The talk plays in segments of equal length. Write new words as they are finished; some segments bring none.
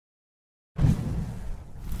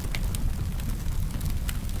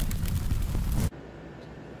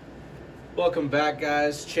Welcome back,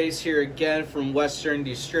 guys. Chase here again from Western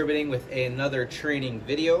Distributing with another training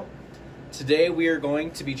video. Today we are going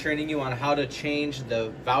to be training you on how to change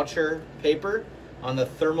the voucher paper on the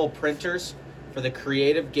thermal printers for the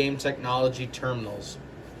Creative Game Technology terminals.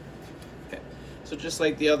 Okay. So just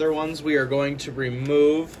like the other ones, we are going to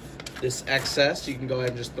remove this excess. You can go ahead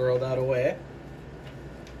and just throw that away.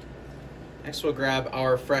 Next we'll grab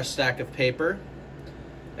our fresh stack of paper.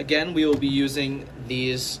 Again, we will be using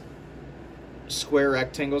these square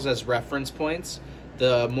rectangles as reference points.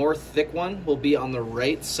 The more thick one will be on the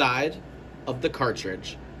right side of the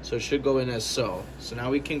cartridge, so it should go in as so. So now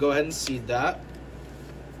we can go ahead and seed that.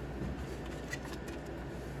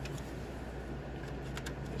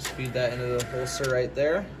 Just feed that into the holster right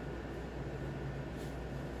there,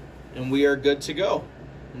 and we are good to go.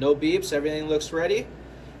 No beeps, everything looks ready.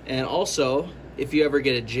 And also, if you ever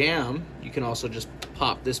get a jam, you can also just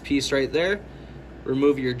pop this piece right there,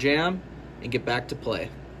 remove your jam, and get back to play.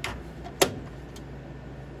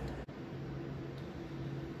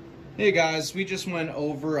 Hey guys, we just went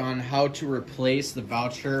over on how to replace the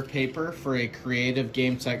voucher paper for a Creative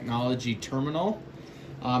Game Technology terminal.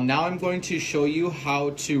 Now I'm going to show you how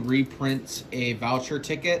to reprint a voucher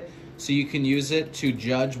ticket so you can use it to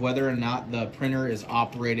judge whether or not the printer is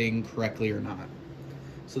operating correctly or not.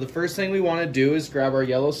 So the first thing we want to do is grab our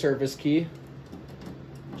yellow service key.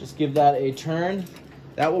 Just give that a turn.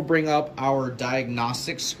 That will bring up our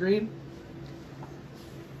diagnostic screen.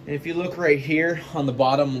 And if you look right here on the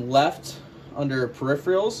bottom left under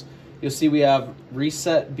peripherals, you'll see we have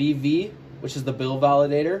reset BV, which is the bill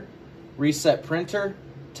validator, reset printer,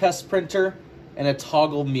 test printer, and a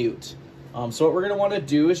toggle mute. So what we're going to want to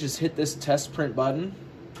do is just hit this test print button.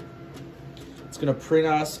 It's going to print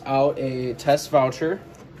us out a test voucher.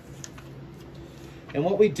 And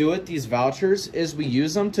what we do with these vouchers is we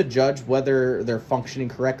use them to judge whether they're functioning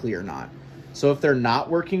correctly or not. So if they're not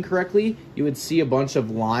working correctly, you would see a bunch of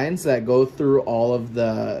lines that go through all of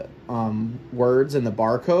the words in the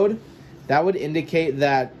barcode. That would indicate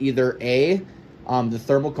that either A, the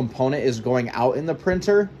thermal component is going out in the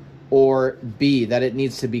printer, or B, that it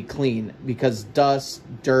needs to be clean, because dust,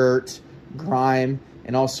 dirt, grime,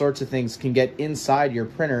 and all sorts of things can get inside your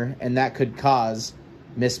printer, and that could cause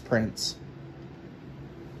misprints.